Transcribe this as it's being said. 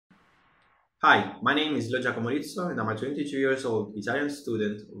Hi, my name is Leo Giacomo Rizzo and I'm a 22 years old Italian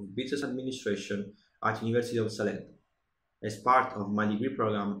student of Business Administration at University of Salento. As part of my degree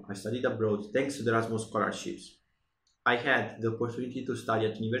program, I studied abroad thanks to the Erasmus scholarships. I had the opportunity to study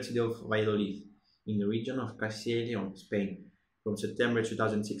at University of Valladolid in the region of Castilla y León, Spain, from September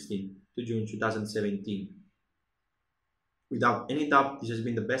 2016 to June 2017. Without any doubt, this has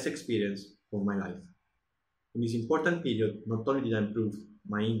been the best experience of my life. In this important period, not only did I improve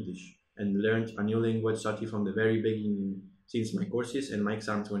my English and learned a new language starting from the very beginning, since my courses and my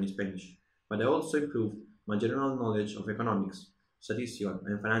exams were in Spanish, but I also improved my general knowledge of economics, statistical,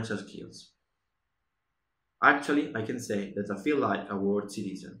 and financial skills. Actually, I can say that I feel like a world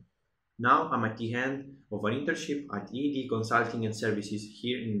citizen. Now I'm at the end of an internship at ED Consulting and Services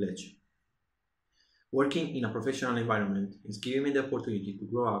here in Lecce. Working in a professional environment is giving me the opportunity to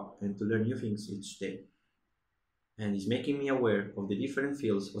grow up and to learn new things each day, and is making me aware of the different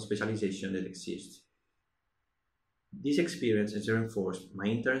fields of specialization that exist. This experience has reinforced my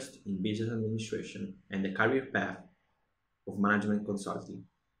interest in business administration and the career path of management consulting.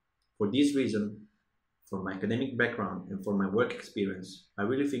 For this reason, for my academic background and for my work experience, I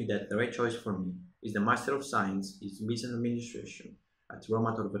really think that the right choice for me is the Master of Science in Business Administration at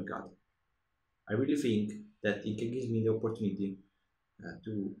Roma Tor Vergata. I really think that it gives me the opportunity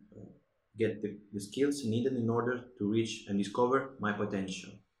to get the skills needed in order to reach and discover my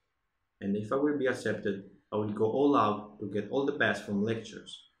potential. And if I will be accepted, I will go all out to get all the best from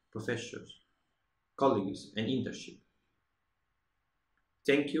lectures, professors, colleagues, and internship.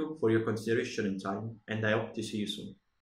 Thank you for your consideration and time, and I hope to see you soon.